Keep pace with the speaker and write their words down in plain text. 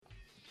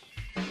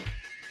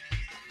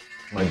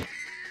My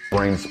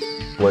brain's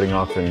splitting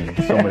off in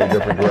so many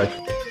different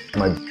directions.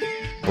 My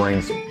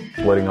brain's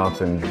splitting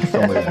off in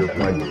so many different.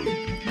 My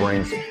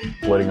brain's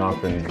splitting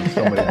off in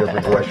so many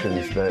different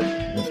directions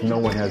that no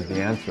one has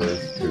the answers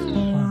to.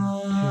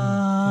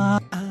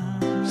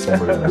 So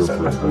many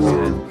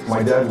different.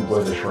 My dad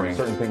was a shrink.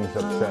 Certain things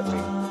upset me.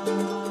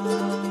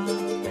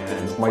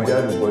 And my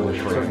dad was a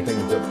shrink. Certain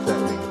things upset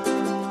me.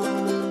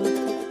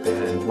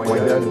 And my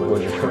dad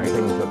was a shrink.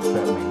 Things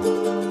upset me.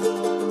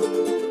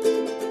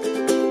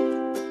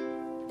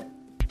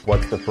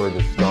 What's the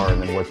furthest star,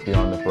 and then what's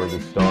beyond the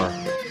furthest star?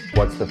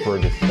 What's the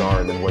furthest star,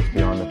 and then what's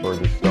beyond the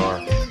furthest star?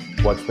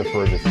 What's the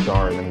furthest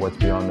star, and then what's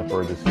beyond the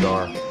furthest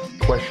star?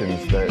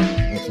 Questions that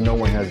no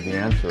one has the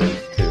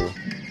answers to.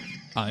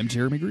 I'm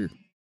Jeremy Greer.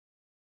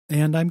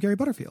 And I'm Gary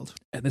Butterfield.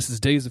 And this is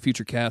Days of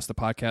Future Cast, the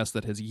podcast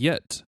that has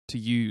yet to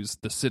use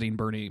the sitting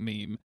Bernie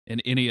meme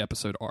in any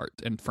episode art,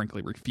 and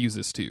frankly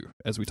refuses to,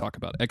 as we talk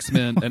about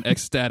X-Men and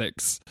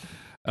X-Statics.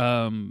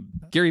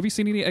 Gary, have you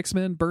seen any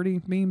X-Men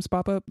Bernie memes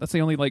pop up? That's the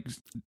only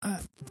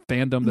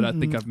fandom that I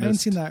think I've missed. I haven't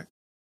seen that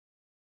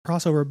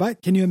crossover,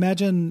 but can you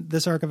imagine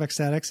this arc of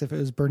X-Statics if it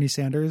was Bernie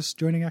Sanders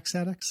joining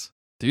X-Statics?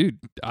 Dude,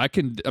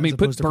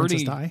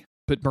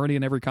 put Bernie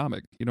in every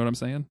comic. You know what I'm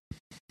saying?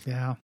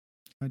 Yeah,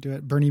 I do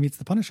it. Bernie meets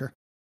the Punisher.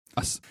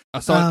 I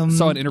saw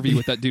an interview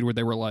with that dude where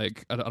they were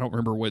like, I don't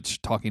remember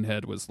which talking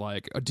head was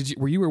like,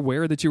 were you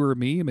aware that you were a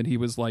meme? And he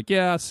was like,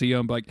 yeah, I see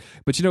him. But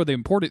you know, the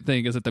important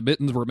thing is that the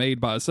mittens were made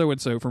by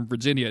so-and-so from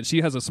Virginia, and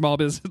she has a small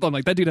business. I'm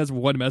like, that dude has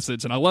one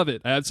message, and I love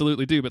it. I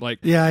absolutely do. But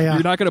yeah.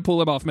 You're not going to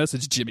pull him off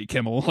message, Jimmy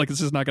Kimmel. Like, it's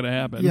just not going to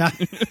happen. Yeah.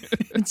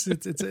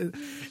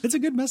 it's a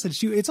good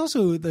message too. It's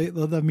also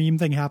the meme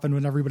thing happened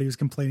when everybody was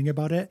complaining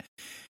about it.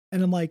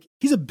 And I'm like,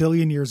 he's 1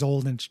 billion years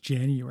old and it's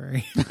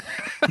January.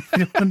 I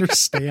don't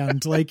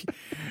understand. Like,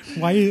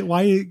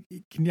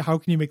 how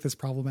can you make this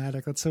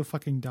problematic? That's so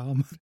fucking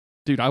dumb.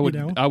 Dude, I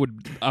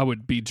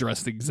would be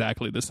dressed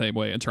exactly the same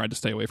way and trying to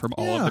stay away from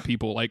all of the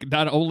people. Like,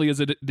 not only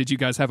did you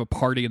guys have a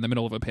party in the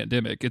middle of a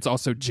pandemic, it's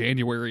also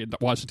January in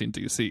Washington,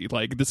 D.C.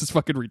 Like, this is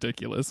fucking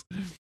ridiculous.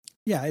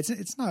 Yeah,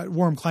 it's not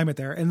warm climate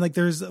there. And like,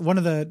 there's one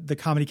of the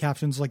comedy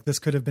captions, like, this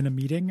could have been a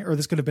meeting or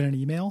this could have been an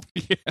email.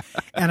 Yeah.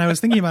 And I was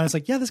thinking about it. It's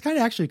like, yeah, this kind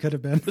of actually could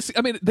have been.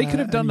 I mean, they could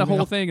have done the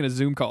whole thing in a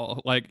Zoom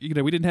call. Like, you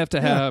know, we didn't have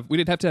to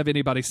have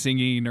anybody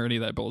singing or any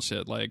of that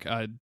bullshit. Like,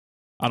 I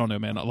don't know,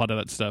 man. A lot of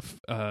that stuff.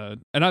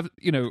 And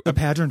the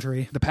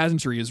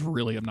pageantry is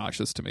really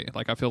obnoxious to me.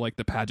 Like, I feel like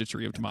the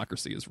pageantry of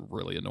democracy is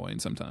really annoying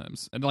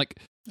sometimes. And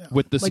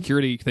with the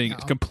security thing,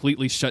 it's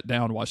completely shut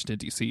down Washington,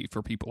 D.C.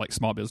 for people like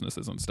small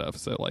businesses and stuff.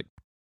 So, like,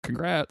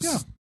 congrats. Yeah.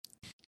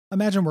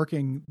 Imagine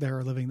working there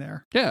or living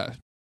there. Yeah.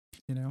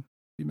 You know,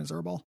 be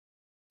miserable.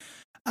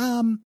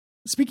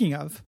 Speaking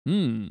of,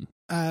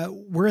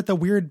 we're at the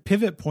weird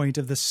pivot point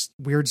of this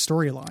weird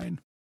storyline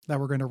that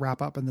we're going to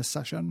wrap up in this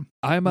session.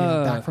 I'm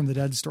Back from the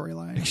Dead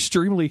storyline.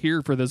 Extremely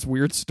here for this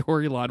weird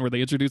storyline where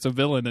they introduce a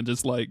villain and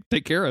just like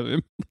take care of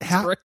him.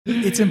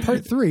 It's in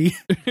part 3.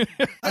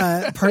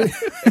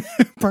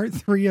 Part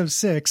 3 of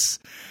 6.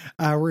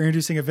 We're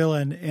introducing a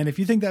villain, and if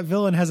you think that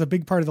villain has a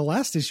big part of the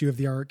last issue of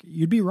the arc,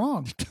 you'd be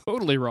wrong.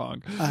 Totally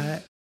wrong.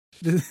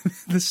 The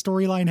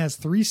storyline has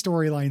 3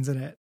 storylines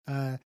in it.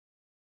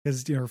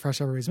 Because,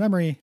 refresh everybody's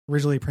memory.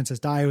 Originally, Princess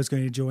Di was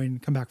going to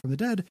come back from the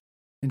dead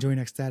and join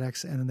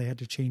X-Statics, and then they had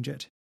to change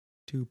it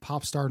to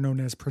pop star known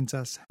as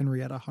Princess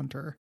Henrietta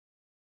Hunter.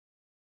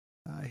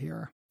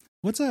 Here,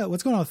 what's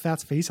going on with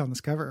Fat's face on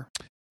this cover?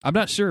 I'm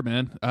not sure,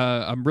 man.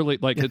 I'm really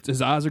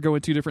his eyes are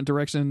going 2 different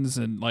directions,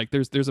 and like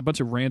there's a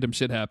bunch of random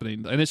shit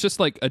happening, and it's just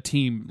like a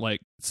team like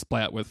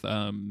splat with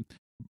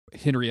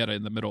Henrietta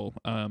in the middle.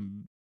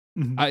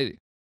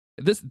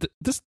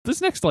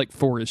 This next like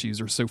 4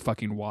 issues are so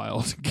fucking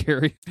wild,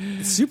 Gary.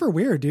 It's super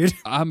weird, dude.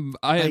 I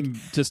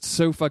am just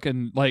so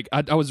fucking like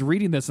I was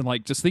reading this and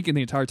like just thinking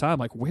the entire time,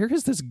 like, where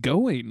is this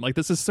going? Like,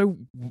 this is so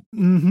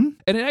and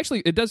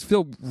it does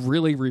feel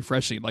really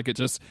refreshing. Like, it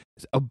just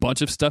a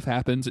bunch of stuff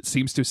happens. It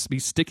seems to be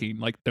sticking.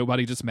 Like,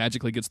 nobody just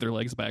magically gets their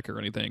legs back or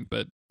anything.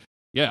 But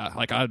yeah,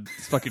 like,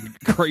 it's fucking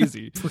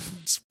crazy.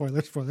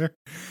 Spoiler.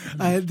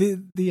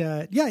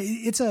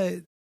 It's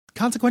a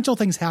consequential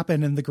things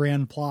happen in the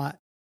grand plot.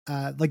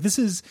 Like, this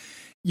is,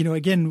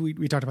 again,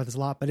 we talked about this a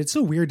lot, but it's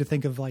so weird to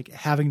think of like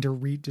having to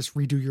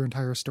redo your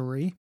entire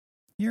story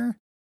here.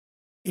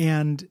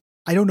 And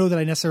I don't know that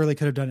I necessarily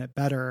could have done it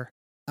better.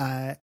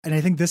 And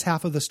I think this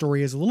half of the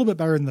story is a little bit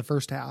better than the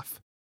first half.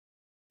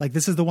 Like,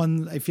 this is the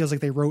one it feels like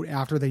they wrote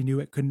after they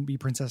knew it couldn't be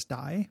Princess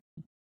Di.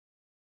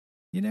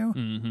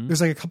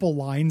 There's like a couple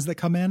lines that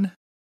come in.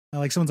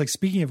 Like, someone's like,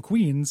 speaking of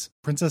queens,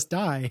 Princess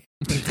Di,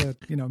 like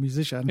a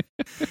musician,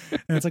 and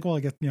it's like, well,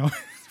 I guess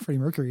Freddie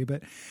Mercury,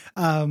 but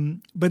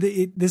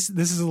this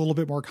is a little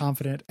bit more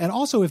confident. And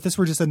also, if this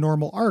were just a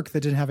normal arc that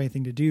didn't have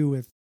anything to do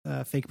with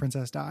fake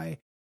Princess Di,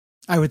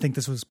 I would think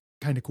this was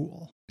kind of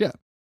cool. Yeah.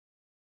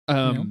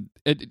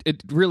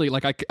 It really,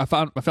 like, I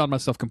found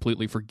myself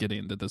completely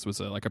forgetting that this was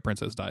a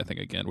Princess Di thing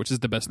again, which is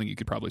the best thing you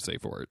could probably say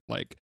for it.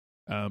 Like,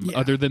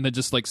 Other than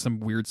just like some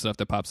weird stuff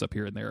that pops up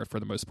here and there. For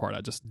the most part,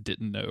 I just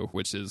didn't know,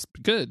 which is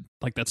good.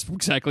 Like that's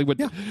exactly what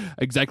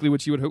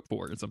you would hope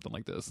for in something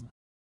like this.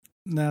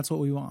 That's what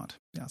we want.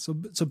 Yeah. So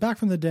Back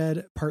from the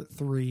Dead Part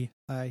 3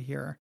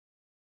 here.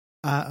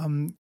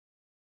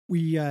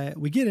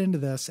 We get into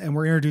this and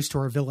we're introduced to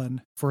our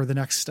villain for the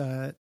next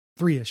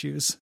 3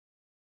 issues.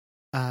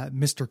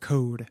 Mr.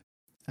 Code,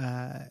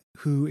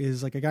 who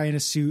is like a guy in a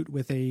suit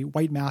with a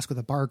white mask with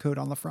a barcode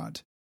on the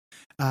front,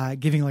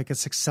 giving like a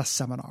success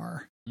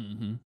seminar.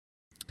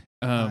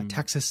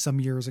 Texas some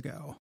years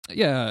ago.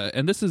 Yeah,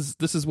 and this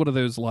is one of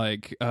those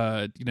like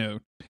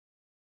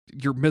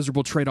your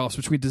miserable trade-offs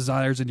between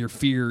desires and your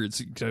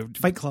fears.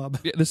 Fight Club.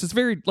 Yeah, this is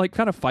very like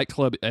kind of Fight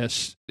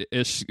Club-ish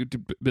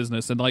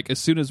business, and like as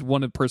soon as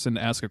one person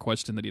asks a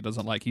question that he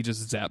doesn't like, he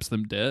just zaps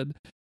them dead.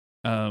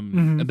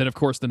 And then of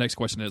course the next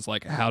question is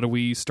like, how do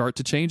we start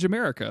to change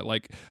America?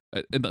 Like,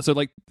 and so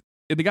like.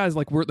 And the guy's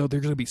like, there's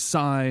going to be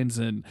signs,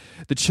 and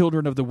the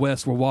children of the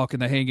West will walk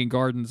in the hanging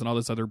gardens and all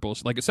this other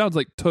bullshit. Like, it sounds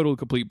like total,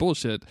 complete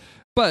bullshit,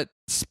 but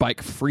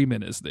Spike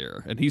Freeman is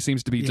there, and he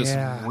seems to be just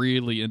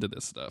really into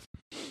this stuff.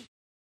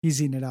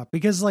 He's eating it up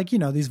because, like,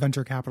 these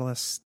venture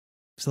capitalists,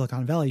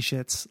 Silicon Valley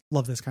shits,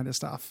 love this kind of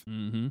stuff.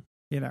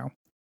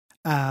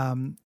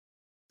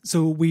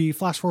 So we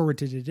flash forward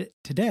to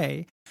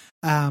today,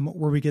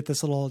 where we get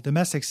this little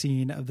domestic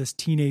scene of this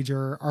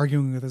teenager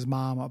arguing with his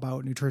mom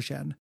about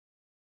nutrition.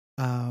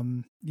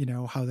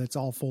 How that's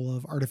all full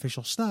of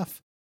artificial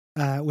stuff,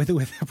 with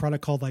a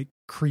product called like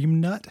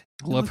Cream Nut.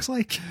 Looks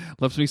like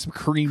loves me some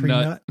cream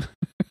nut.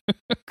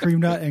 Cream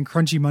Nut and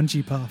Crunchy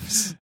Munchy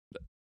Puffs.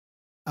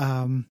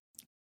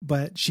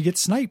 But she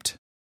gets sniped.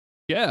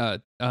 Yeah,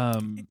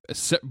 a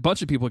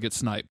bunch of people get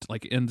sniped,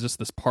 like in just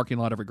this parking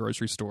lot of a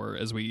grocery store.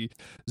 As we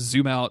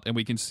zoom out, and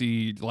we can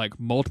see like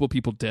multiple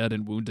people dead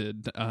and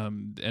wounded,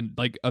 and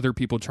like other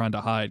people trying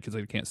to hide because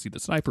they can't see the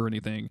sniper or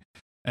anything.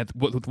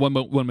 With one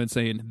woman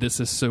saying, "This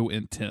is so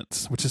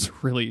intense," which is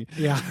really,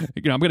 I'm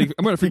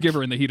gonna forgive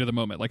her in the heat of the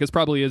moment. Like, it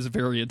probably is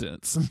very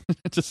intense.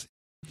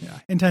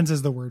 Intense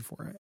is the word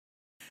for it.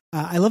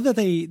 I love that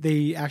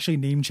they actually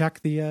name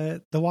check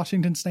the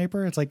Washington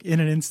Sniper. It's like in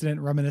an incident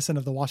reminiscent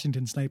of the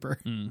Washington Sniper.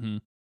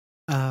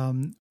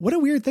 What a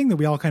weird thing that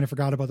we all kind of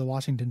forgot about the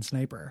Washington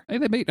Sniper.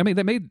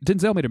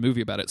 Denzel made a movie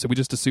about it, so we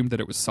just assumed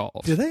that it was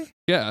solved. Did they?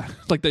 Yeah,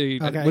 like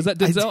was that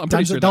Denzel? I'm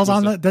pretty sure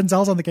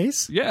Denzel's on the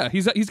case. Yeah,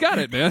 he's got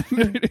it, man.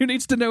 Who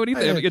needs to know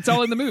anything? It's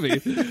all in the movie.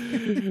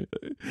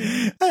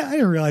 I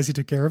didn't realize he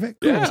took care of it.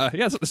 Cool. Yeah.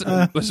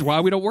 This is why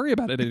we don't worry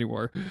about it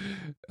anymore.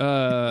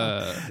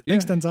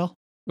 Thanks, Denzel.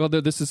 Well,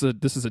 this is a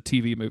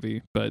TV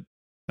movie, but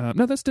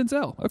no, that's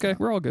Denzel. Okay,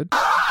 we're all good.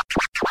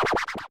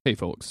 Hey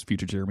folks,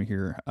 Future Jeremy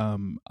here. I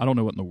don't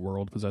know what in the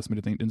world possessed me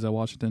to think Denzel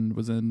Washington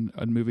was in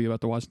a movie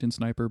about the Washington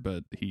Sniper,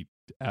 but he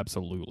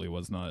absolutely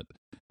was not.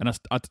 And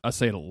I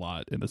say it a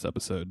lot in this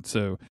episode,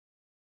 so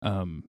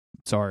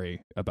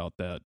sorry about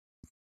that.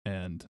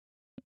 And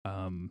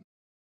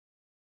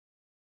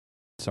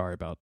sorry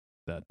about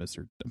that,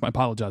 Mr. I'm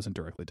apologizing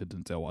directly to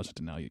Denzel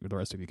Washington now. The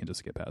rest of you can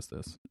just get past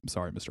this. I'm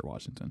sorry, Mr.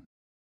 Washington.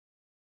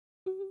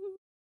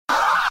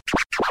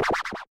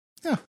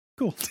 Yeah,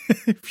 cool.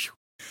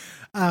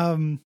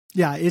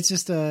 It's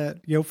just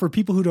for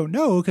people who don't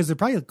know, because there are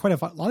probably quite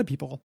a lot of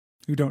people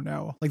who don't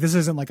know, like this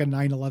isn't like a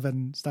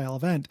 9/11 style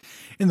event.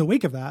 In the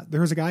wake of that,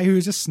 there was a guy who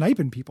was just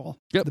sniping people.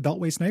 The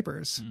Beltway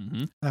snipers.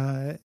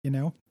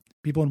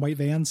 People in white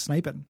vans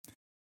sniping.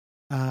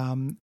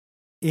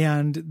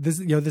 And this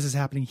is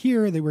happening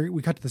here.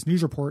 We cut to this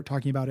news report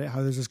talking about it,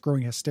 how there's this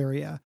growing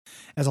hysteria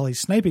as all these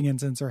sniping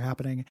incidents are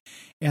happening.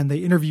 And they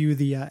interview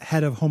the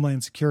head of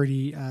Homeland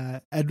Security,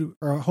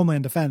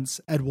 Homeland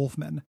Defense, Ed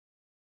Wolfman,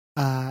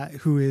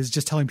 who is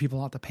just telling people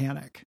not to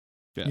panic,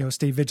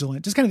 stay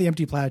vigilant, just kind of the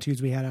empty platitudes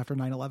we had after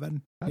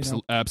 9/11.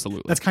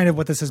 Absolutely. That's kind of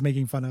what this is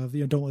making fun of.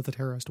 Don't let the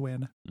terrorist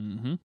win.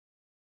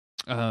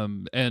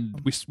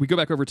 And we go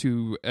back over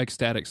to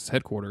Ecstatic's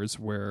headquarters,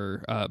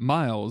 where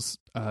Miles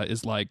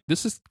is like,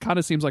 this is kind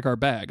of seems like our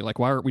bag. Like,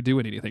 why aren't we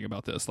doing anything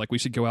about this? Like, we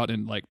should go out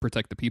and like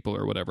protect the people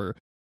or whatever.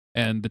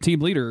 And the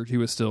team leader,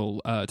 who is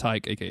still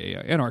Tyke, aka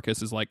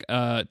Anarchist, is like,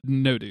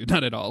 no, dude,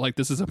 not at all. Like,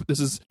 this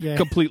is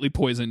completely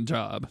poisoned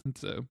job.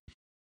 So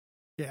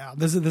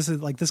this is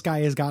like, this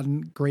guy has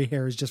gotten gray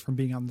hairs just from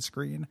being on the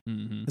screen.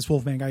 This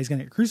Wolfman guy is going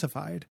to get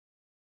crucified.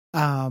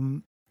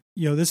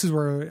 This is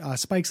where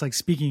Spike's like,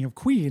 speaking of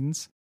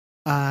queens,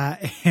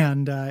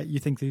 and you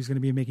think that he's going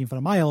to be making fun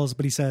of Miles,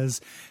 but he says,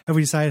 have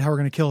we decided how we're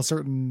going to kill a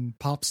certain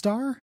pop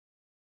star?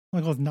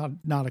 I'm like, well,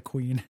 not a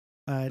queen,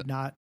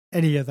 not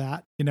any of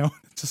that,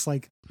 it's just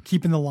like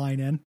keeping the line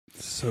in.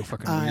 So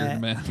fucking weird,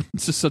 man.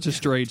 It's just such a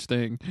strange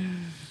thing.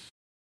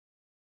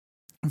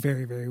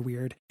 Very, very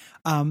weird.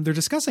 They're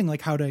discussing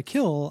like how to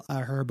kill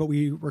her, but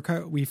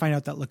we find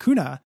out that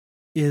Lacuna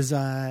is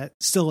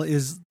still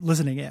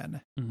listening in,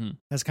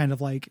 as kind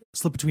of like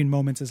slip between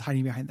moments, is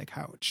hiding behind the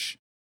couch,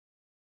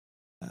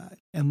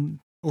 and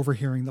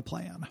overhearing the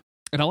plan.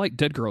 And I like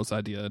Dead Girl's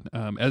idea,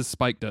 as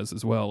Spike does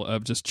as well,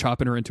 of just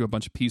chopping her into a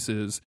bunch of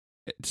pieces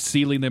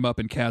sealing them up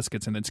in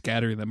caskets and then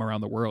scattering them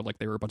around the world like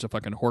they were a bunch of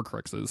fucking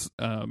Horcruxes.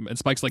 And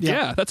Spike's like,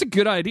 yeah, that's a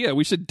good idea.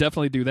 We should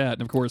definitely do that.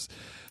 And of course,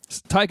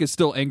 Tyke is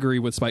still angry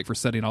with Spike for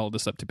setting all of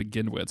this up to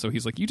begin with. So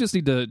he's like, you just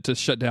need to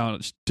shut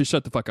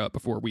the fuck up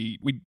before we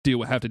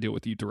have to deal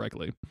with you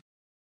directly.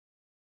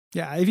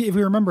 Yeah, if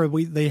we remember,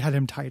 they had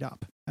him tied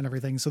up and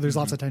everything. So there's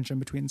lots of tension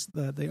between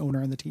the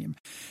owner and the team.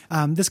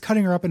 This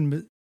cutting her up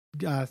and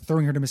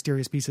throwing her to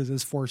mysterious pieces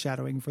is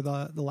foreshadowing for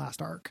the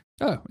last arc.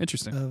 Oh,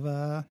 interesting.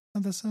 Of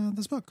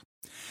this book.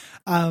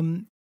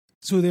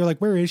 So they're like,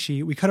 where is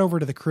she? We cut over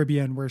to the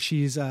Caribbean where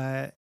she's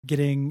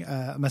getting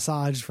a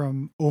massage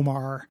from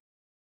Omar,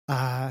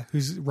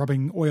 who's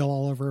rubbing oil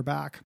all over her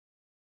back.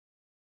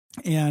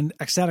 And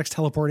ecstatics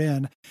teleport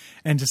in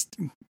and just,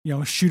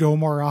 shoot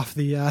Omar off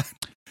the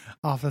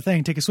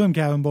thing, take a swim,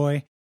 cabin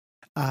boy,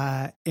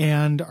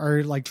 and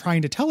are like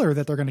trying to tell her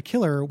that they're going to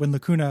kill her when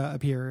Lacuna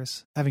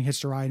appears, having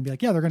hitched a ride, and be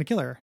like, yeah, they're going to kill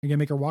her. You're going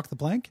to make her walk the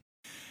plank,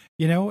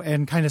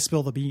 and kind of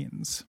spill the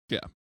beans.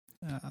 Yeah.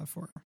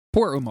 For her.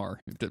 Poor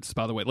Omar,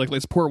 by the way. Like,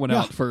 let's pour one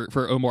out for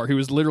Omar, who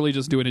was literally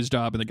just doing his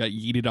job and then got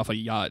yeeted off a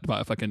yacht by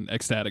a fucking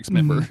ecstatics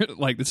member.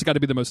 Like, this has got to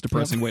be the most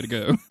depressing way to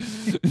go.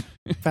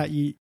 Fat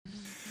yeet.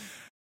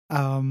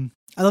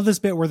 I love this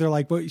bit where they're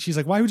like, well, she's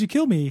like, why would you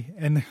kill me?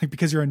 And they're like,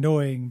 because you're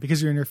annoying,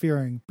 because you're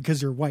interfering,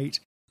 because you're white.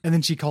 And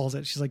then she calls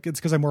it. She's like, it's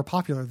because I'm more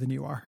popular than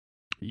you are.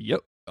 Yep.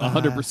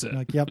 100%.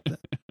 Like, yep.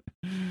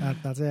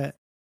 That's it.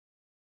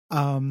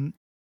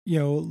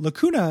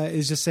 Lacuna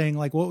is just saying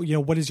like, well,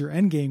 what is your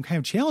end game? Kind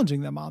of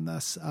challenging them on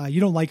this.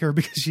 You don't like her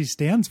because she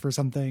stands for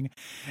something.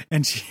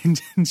 And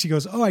she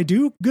goes, oh, I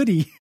do?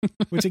 Goody.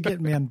 Which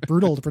again, man,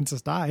 brutal to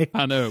Princess Di.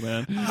 I know,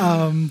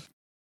 man.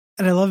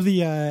 And I love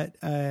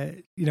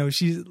the,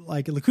 she's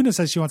like, Lacuna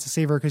says she wants to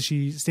save her because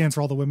she stands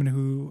for all the women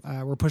who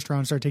were pushed around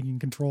and started taking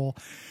control.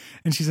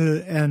 And she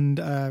says,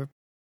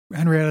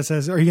 Henrietta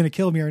says, are you going to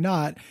kill me or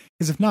not?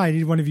 Because if not, I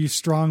need one of you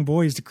strong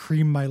boys to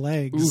cream my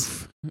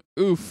legs.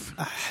 Oof.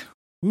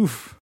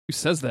 Oof. Who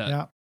says that?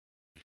 Yeah.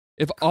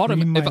 If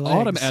Autumn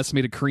asked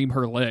me to cream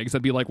her legs,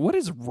 I'd be like, what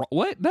is wrong?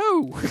 What?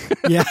 No.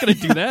 Yeah. I'm not going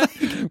to do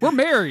that. We're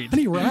married.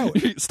 Honey, we're out.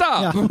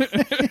 Stop.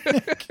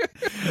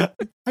 Yeah.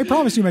 I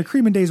promised you my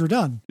creaming days were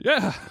done.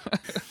 Yeah.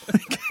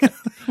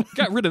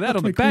 Got rid of that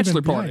on the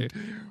bachelor party.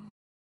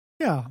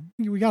 Yeah.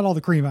 We got all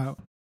the cream out.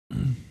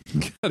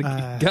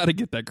 Gotta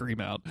get that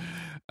cream out.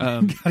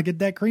 Gotta get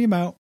that cream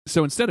out.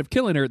 So instead of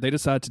killing her, they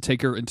decide to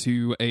take her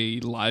into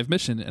a live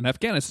mission in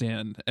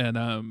Afghanistan.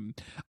 And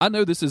I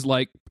know this is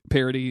like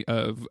parody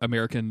of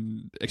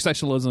American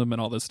exceptionalism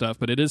and all this stuff,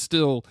 but it is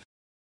still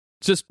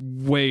just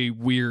way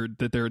weird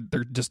that they're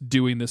just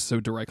doing this so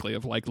directly,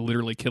 of like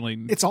literally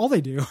killing. It's all they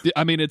do.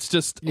 I mean, it's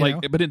just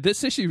like, but in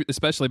this issue,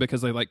 especially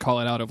because they like call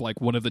it out of like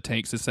one of the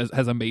tanks, it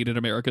has a Made in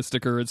America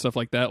sticker and stuff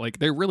like that. Like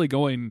they're really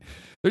they're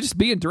just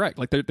being direct.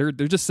 Like they're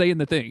just saying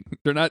the thing.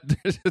 They're not,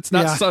 it's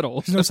not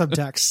subtle. There's no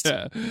subtext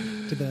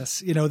to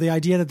this. The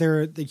idea that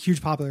they're the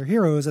huge popular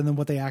heroes, and then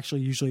what they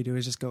actually usually do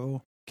is just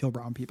go kill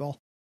brown people.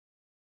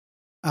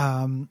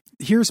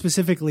 Here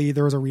specifically,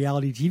 there was a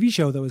reality TV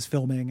show that was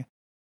filming,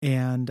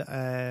 and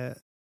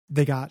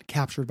they got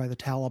captured by the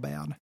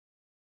Taliban.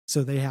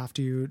 So they have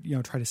to,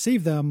 try to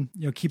save them,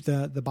 keep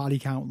the body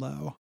count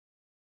low,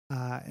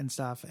 and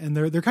stuff. And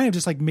they're kind of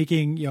just like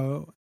making,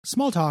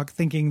 small talk,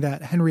 thinking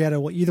that Henrietta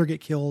will either get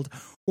killed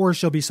or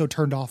she'll be so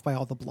turned off by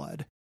all the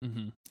blood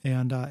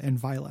and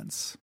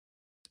violence.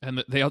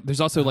 And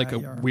there's also like a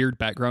weird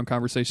background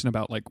conversation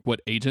about like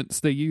what agents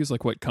they use,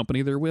 like what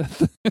company they're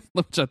with,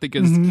 which I think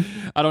is,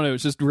 I don't know.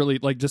 It's just really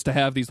like just to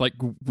have these like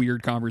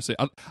weird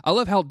conversations. I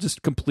love how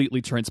just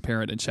completely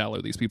transparent and shallow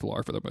these people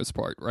are for the most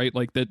part, right?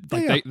 Like that,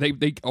 like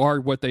they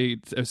are what they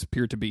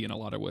appear to be in a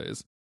lot of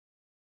ways.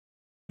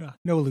 Yeah,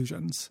 no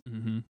illusions.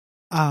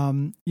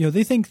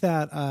 They think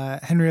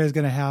that Henrietta is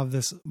going to have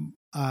this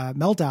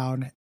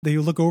meltdown. They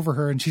look over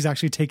her and she's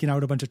actually taking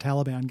out a bunch of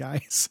Taliban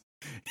guys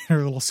in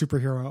her little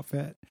superhero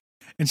outfit,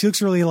 and she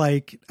looks really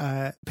like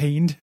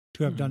pained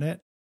to have done it.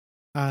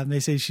 And they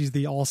say she's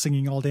the all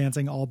singing, all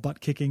dancing, all butt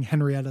kicking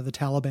Henrietta the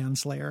Taliban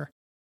Slayer,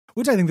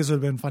 which I think this would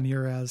have been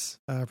funnier as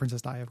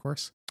Princess Di, of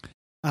course.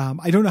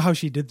 I don't know how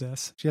she did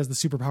this. She has the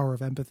superpower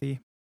of empathy.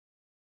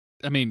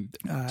 I mean,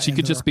 she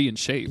could just be in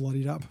shape,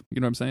 bloodied up.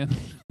 You know what I'm saying?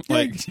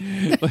 Like,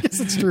 yes,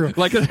 it's true.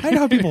 Like, I know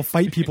how people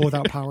fight people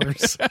without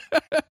powers.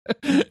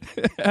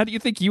 How do you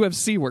think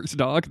UFC works,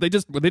 dog? They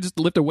just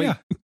lift a weight. Yeah.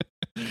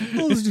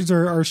 Well, those dudes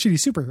are shitty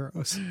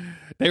superheroes.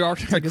 They are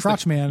like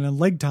Crotchman and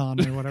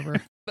Legton or whatever.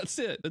 That's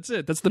it.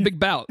 That's the big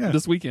bout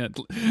this weekend.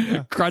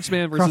 Yeah.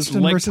 Crotchman versus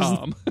Leg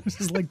Tom.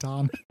 Versus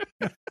Legton.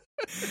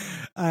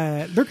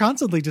 They're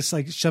constantly just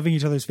like shoving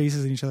each other's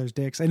faces in each other's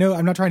dicks. I know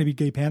I'm not trying to be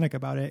gay panic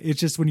about it. It's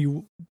just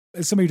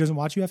as somebody who doesn't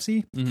watch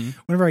UFC,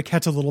 whenever I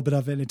catch a little bit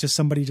of it, it's just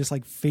somebody just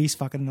like face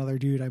fucking another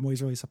dude. I'm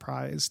always really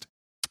surprised.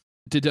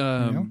 Did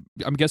I'm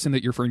guessing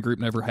that your friend group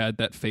never had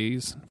that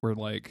phase where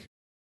like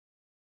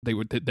they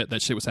would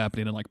that shit was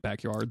happening in like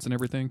backyards and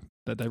everything?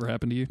 That ever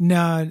happened to you?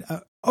 No.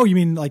 Oh, you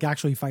mean like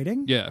actually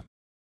fighting? Yeah.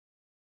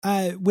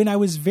 When I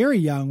was very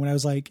young, when I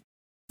was like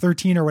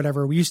 13 or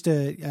whatever, we used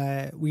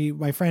to,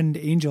 my friend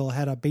Angel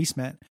had a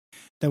basement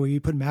that we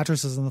put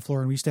mattresses on the floor,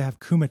 and we used to have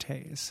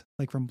kumites,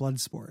 like from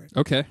Bloodsport.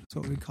 Okay. That's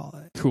what we'd call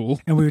it. Cool.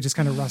 And we would just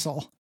kind of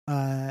wrestle,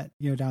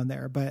 down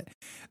there, but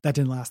that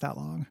didn't last that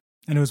long.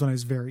 And it was when I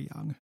was very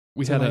young.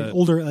 We so had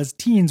older, as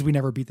teens, we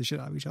never beat the shit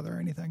out of each other or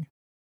anything.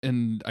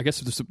 And I guess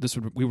this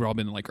would, we were all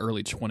in like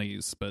early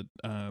 20s, but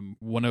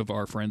one of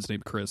our friends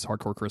named Chris,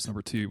 Hardcore Chris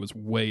number 2, was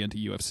way into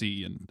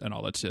UFC and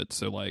all that shit.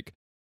 So like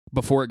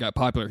before it got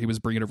popular, he was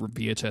bringing over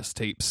VHS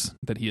tapes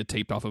that he had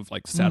taped off of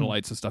like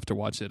satellites and stuff to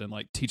watch it, and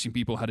like teaching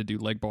people how to do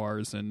leg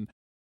bars. And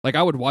like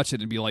I would watch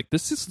it and be like,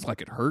 this is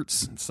like, it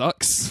hurts, it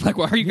sucks. Like,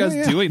 why are you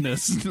guys doing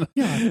this?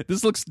 Yeah,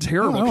 this looks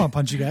terrible. I don't want to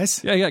punch you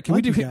guys. Yeah. Can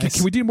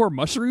we do more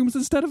mushrooms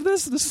instead of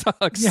this? This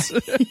sucks.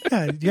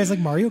 Yeah. Do you guys like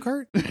Mario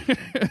Kart?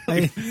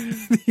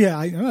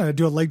 I'm gonna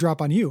do a leg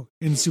drop on you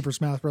in Super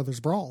Smash Brothers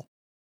Brawl.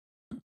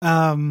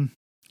 Yeah.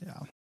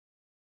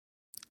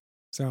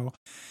 So,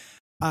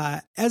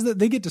 as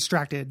they get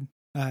distracted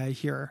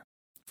here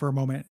for a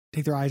moment,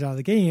 take their eyes out of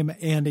the game,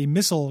 and a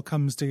missile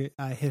comes to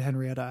hit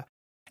Henrietta,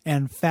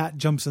 and Fat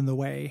jumps in the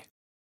way,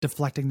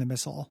 deflecting the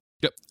missile.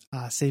 Yep.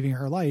 Saving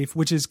her life,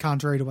 which is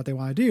contrary to what they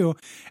want to do,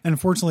 and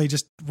unfortunately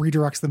just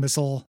redirects the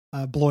missile,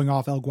 blowing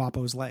off El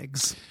Guapo's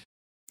legs.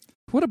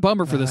 What a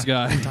bummer for this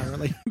guy.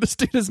 Entirely. This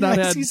dude has not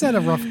had... He's had a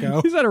rough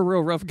go. He's had a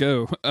real rough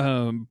go.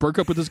 Broke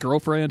up with his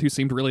girlfriend, who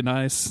seemed really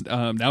nice.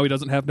 Now he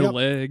doesn't have no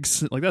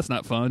legs. Like, that's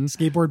not fun.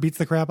 Skateboard beats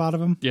the crap out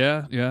of him.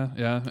 Yeah.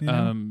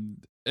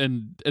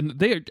 And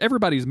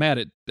everybody's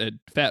mad at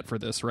Fat for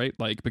this, right?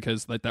 Like,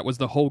 because like that was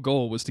the whole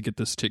goal, was to get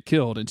this chick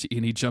killed, and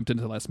he jumped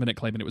into the last minute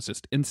claiming it was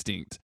just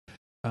instinct.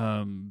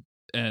 And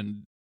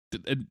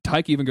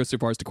Tyke even goes so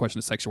far as to question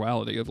the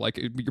sexuality of like,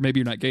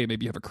 maybe you're not gay,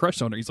 maybe you have a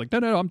crush on her. He's like,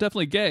 no, I'm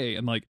definitely gay,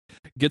 and like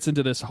gets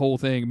into this whole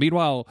thing.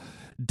 Meanwhile,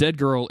 Dead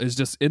Girl is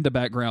just in the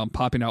background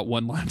popping out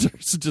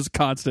one-liners just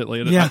constantly.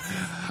 And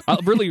I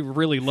really,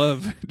 really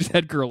love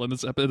Dead Girl in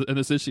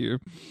this issue.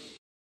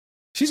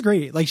 She's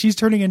great. Like, she's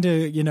turning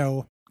into,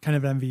 kind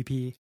of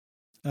MVP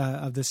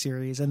of this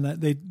series, and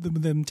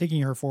them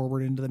taking her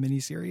forward into the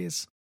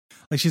miniseries.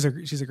 Like, she's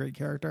a great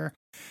character.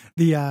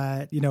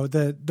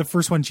 The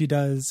first one she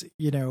does,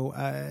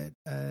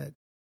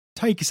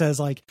 Tyke says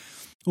like,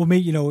 well,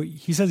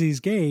 he says he's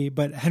gay,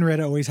 but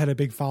Henrietta always had a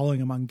big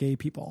following among gay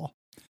people.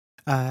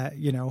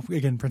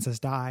 Again, Princess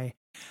Di.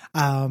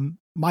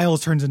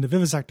 Miles turns into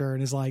Vivisector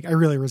and is like, I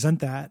really resent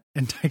that.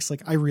 And Tyke's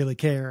like, I really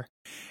care.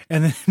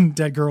 And then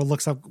Dead Girl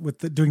looks up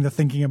with doing the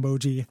thinking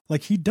emoji,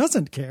 like he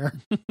doesn't care.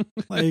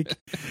 Like,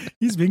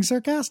 he's being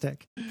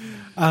sarcastic.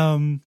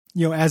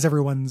 As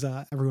everyone's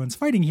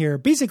fighting here,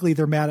 basically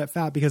they're mad at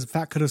Fat because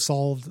Fat could have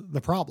solved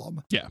the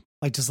problem. Yeah.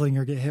 Like, just letting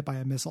her get hit by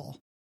a missile.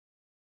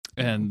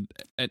 And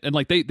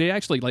like they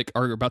actually like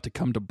are about to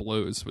come to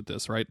blows with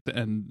this, right?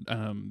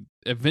 And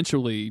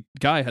eventually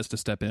Guy has to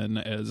step in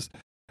as,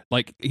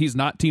 like, he's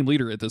not team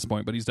leader at this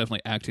point, but he's definitely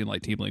acting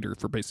like team leader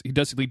for he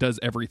basically does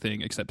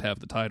everything except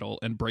have the title,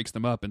 and breaks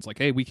them up. And it's like,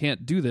 hey, we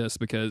can't do this,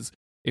 because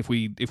if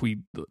we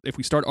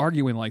start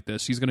arguing like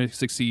this, she's going to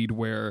succeed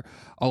where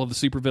all of the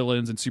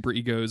supervillains and super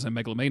egos and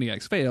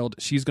megalomaniacs failed.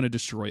 She's going to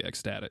destroy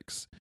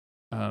Ecstatics.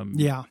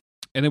 Yeah.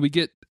 And then we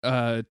get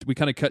we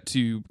kind of cut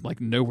to like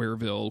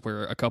Nowhereville,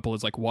 where a couple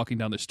is like walking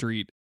down the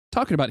street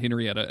talking about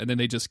Henrietta, and then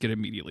they just get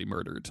immediately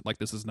murdered. Like,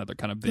 this is another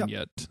kind of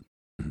vignette.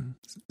 Yep.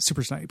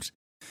 Super sniped.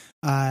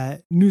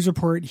 News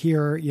report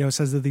here,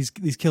 says that these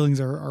killings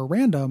are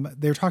random.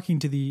 They're talking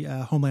to the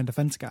Homeland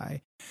Defense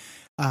guy.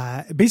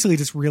 Basically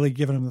just really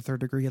giving him the third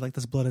degree, like,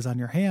 this blood is on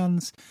your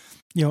hands,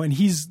 and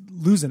he's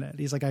losing it.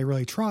 He's like, I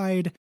really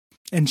tried.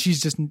 And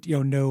she's just,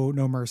 no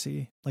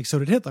mercy. Like, so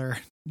did Hitler.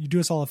 You do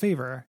us all a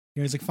favor.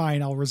 He's like,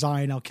 fine, I'll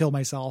resign. I'll kill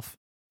myself.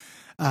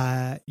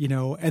 And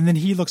then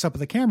he looks up at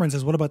the camera and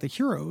says, what about the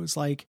heroes?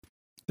 Like,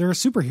 there are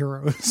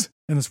superheroes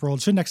in this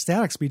world. Shouldn't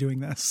Ecstatics be doing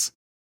this?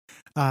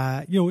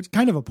 It's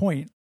kind of a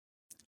point.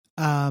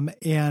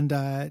 And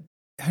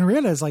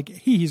Henrietta is like,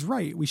 he's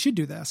right. We should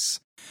do this.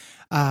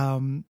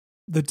 The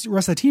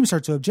rest of the team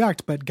starts to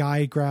object, but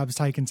Guy grabs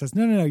Tyke and says,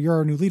 no, you're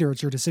our new leader.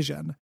 It's your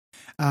decision.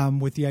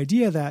 With the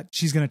idea that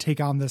she's going to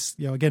take on this,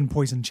 again,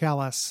 poison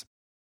chalice,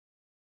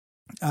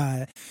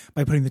 by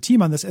putting the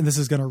team on this, and this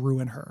is going to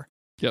ruin her.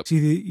 Yep.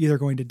 She's either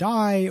going to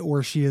die,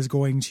 or she is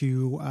going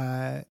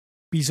to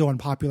be so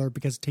unpopular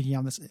because taking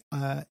on this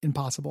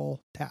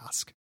impossible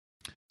task.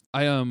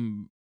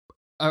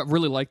 I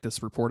really like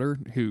this reporter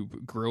who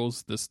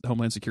grills this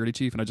Homeland Security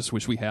chief, and I just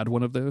wish we had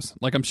one of those.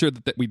 Like, I'm sure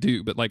that we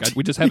do, but like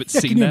we just haven't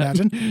seen that.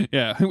 Can you imagine?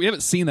 Yeah, we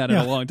haven't seen that in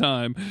a long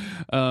time.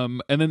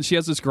 And then she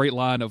has this great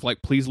line of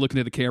like, "Please look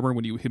into the camera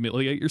when you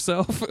humiliate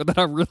yourself." That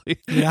I really,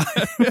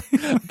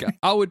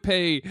 I would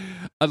pay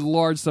a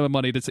large sum of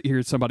money to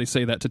hear somebody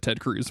say that to Ted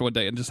Cruz one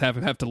day, and just have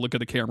him have to look at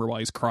the camera while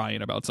he's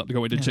crying about something,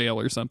 going to jail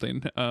or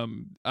something.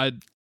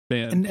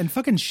 And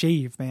fucking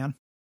shave, man.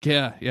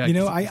 Yeah.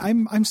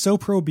 I'm so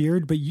pro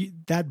beard, but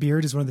that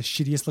beard is one of the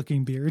shittiest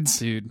looking beards.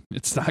 Dude,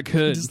 it's not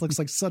good. It just looks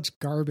like such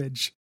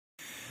garbage.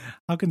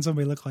 How can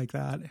somebody look like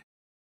that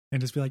and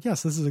just be like,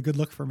 yes, this is a good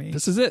look for me?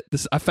 This is it.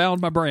 I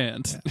found my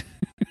brand.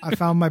 I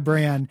found my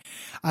brand.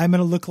 I'm going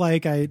to look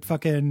like I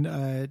fucking,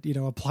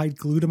 applied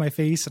glue to my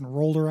face and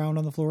rolled around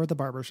on the floor at the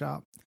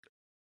barbershop.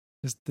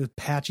 Just the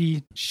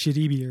patchy,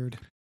 shitty beard.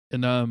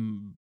 And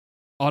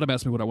Autumn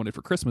asked me what I wanted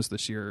for Christmas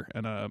this year,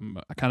 and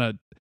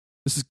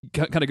this is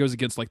kind of goes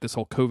against like this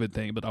whole COVID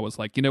thing, but I was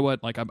like, you know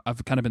what? Like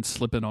I've kind of been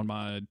slipping on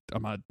my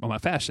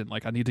fashion.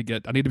 Like I need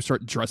to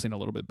start dressing a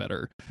little bit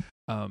better.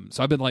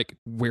 So I've been like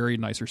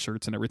wearing nicer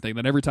shirts and everything.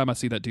 Then every time I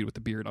see that dude with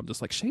the beard, I'm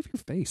just like, shave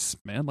your face,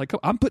 man. Like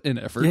I'm putting in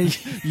effort. Yeah,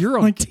 you're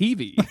on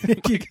TV.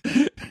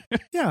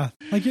 Yeah,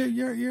 like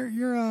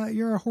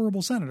you're a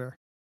horrible senator.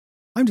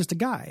 I'm just a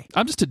guy.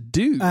 I'm just a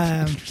dude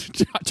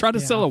trying to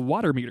sell a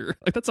water meter.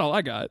 Like that's all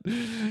I got.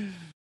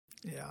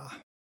 Yeah.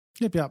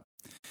 Yep.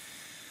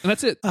 And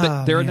that's it.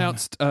 They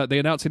announced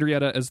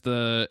Henrietta as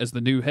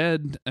the new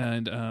head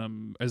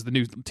and as the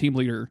new team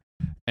leader,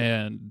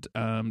 and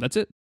that's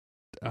it.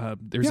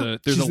 There's a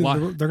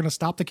line. They're going to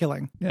stop the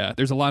killing. Yeah,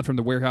 there's a line from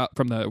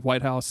the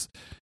White House,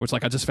 which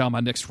like I just found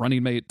my next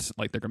running mate.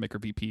 Like they're going to make her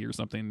VP or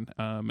something.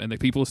 And the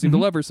people seem to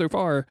love her so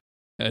far,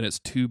 and it's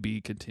to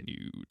be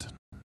continued.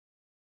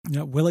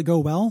 Yeah, will it go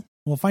well?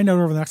 We'll find out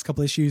over the next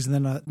couple issues, and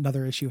then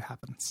another issue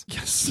happens.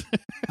 Yes.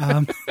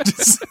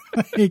 Just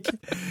like,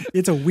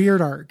 it's a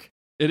weird arc.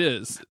 It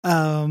is.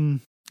 But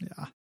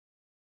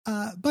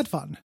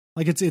fun.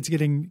 Like it's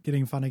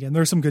getting fun again.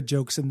 There's some good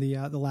jokes in the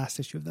last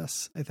issue of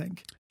this, I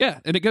think. Yeah,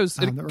 and it goes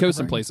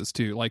some places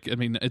too. Like I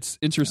mean, it's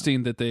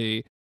interesting that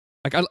they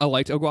like I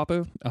liked El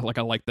Guapo. I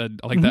like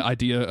the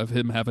idea of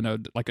him having a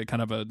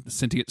kind of a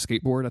sentient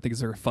skateboard. I think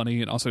is very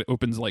funny, and also it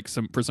opens like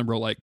some real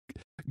like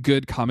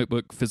good comic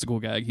book physical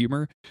gag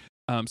humor.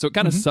 So it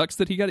kind of sucks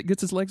that he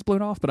gets his legs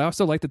blown off, but I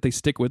also like that they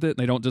stick with it and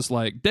they don't just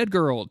like dead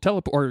girl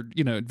teleport or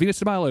Venus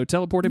de Milo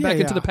teleporting back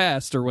into the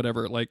past or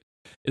whatever. Like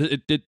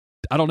it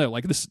I don't know.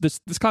 Like this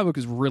comic book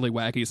is really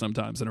wacky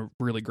sometimes in a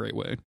really great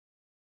way.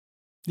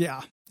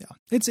 Yeah.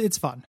 It's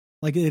fun.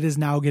 Like it is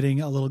now getting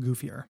a little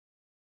goofier.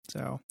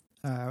 So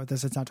with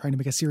this, it's not trying to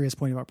make a serious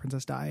point about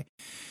Princess Di,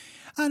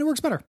 and it works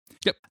better.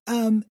 Yep.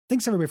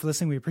 Thanks everybody for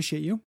listening. We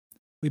appreciate you.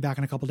 We'll be back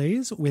in a couple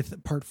days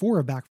with part 4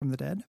 of Back from the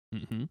Dead.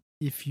 Mm-hmm.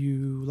 If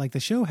you like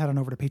the show, head on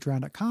over to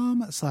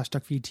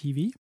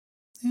patreon.com/DuckFeedTV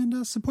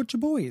and support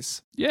your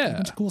boys. Yeah. A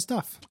bunch of cool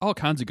stuff. All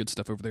kinds of good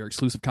stuff over there.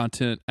 Exclusive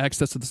content,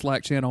 access to the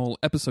Slack channel,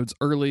 episodes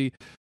early,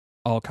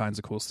 all kinds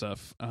of cool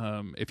stuff.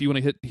 If you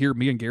want to hear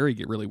me and Gary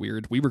get really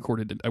weird, we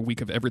recorded a week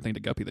of everything to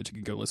Guppy that you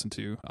can go listen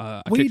to.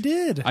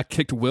 I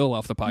kicked Will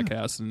off the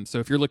podcast, and so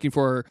if you're looking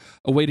for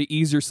a way to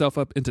ease yourself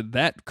up into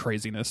that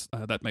craziness,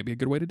 that might be a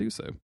good way to do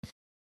so.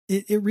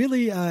 It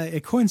really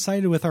it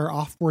coincided with our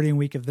offboarding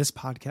week of this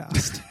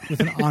podcast with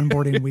an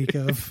onboarding week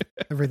of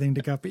everything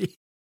to Guppy.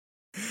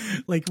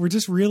 Like we're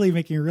just really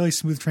making a really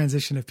smooth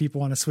transition if people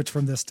want to switch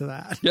from this to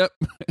that. Yep,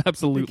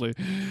 absolutely.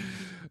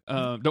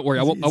 Don't worry,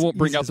 I won't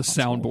bring out the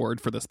soundboard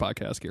for this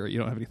podcast, Gary. You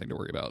don't have anything to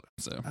worry about.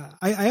 So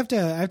I have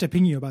to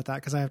ping you about that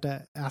because I have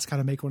to ask how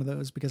to make one of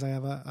those because I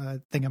have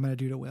a thing I'm going to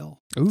do to Will.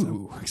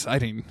 Ooh, so.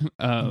 Exciting.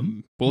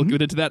 We'll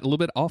get into that a little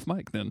bit off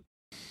mic then.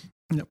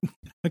 Yep.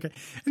 Okay.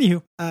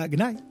 Anywho, good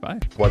night. Bye.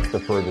 What's the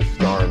furthest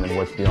star and then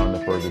what's beyond the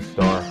furthest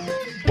star?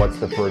 What's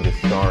the furthest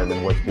star and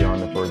then what's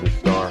beyond the furthest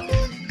star?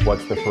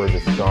 What's the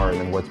furthest star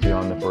and then what's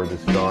beyond the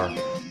furthest star?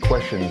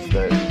 Questions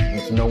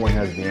that no one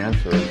has the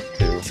answers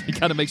to. You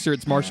gotta make sure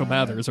it's Marshall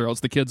Mathers or else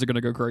the kids are gonna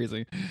go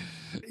crazy.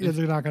 Yeah,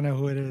 they're not gonna know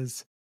who it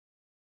is.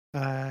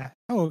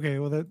 Okay.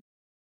 Well, it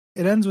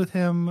ends with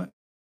him.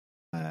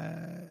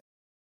 That's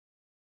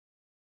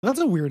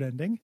a weird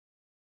ending.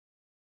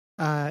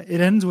 It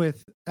ends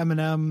with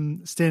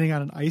Eminem standing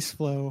on an ice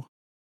floe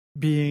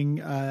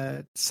being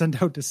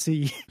sent out to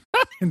sea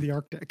in the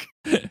Arctic.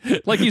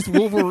 Like he's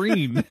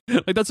Wolverine.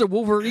 Like that's a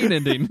Wolverine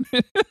ending.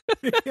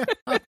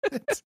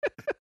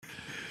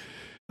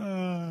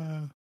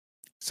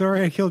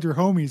 Sorry I killed your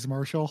homies,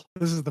 Marshall.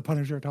 This is the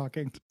Punisher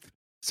talking.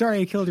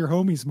 Sorry I killed your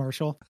homies,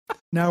 Marshall.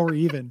 Now we're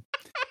even.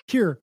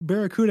 Here,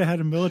 Barracuda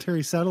had a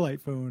military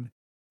satellite phone.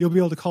 You'll be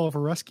able to call it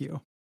for rescue.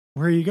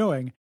 Where are you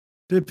going?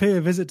 To pay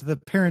a visit to the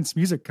Parents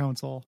Music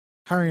Council.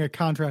 Hiring a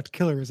contract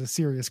killer is a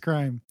serious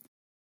crime.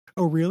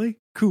 Oh, really?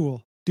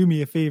 Cool. Do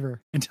me a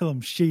favor and tell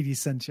him Shady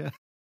sent you.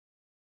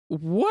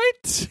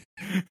 What?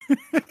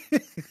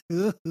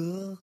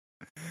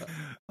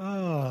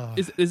 Oh.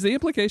 Is the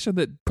implication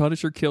that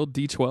Punisher killed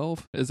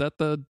D12? Is that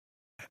the...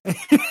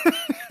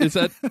 Is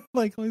that...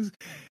 Like,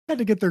 had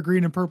to get their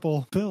green and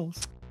purple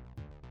pills.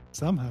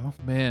 Somehow.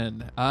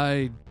 Man,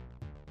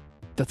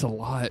 that's a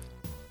lot.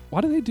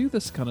 Why do they do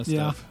this kind of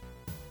stuff?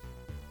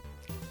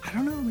 I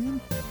don't know,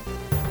 man.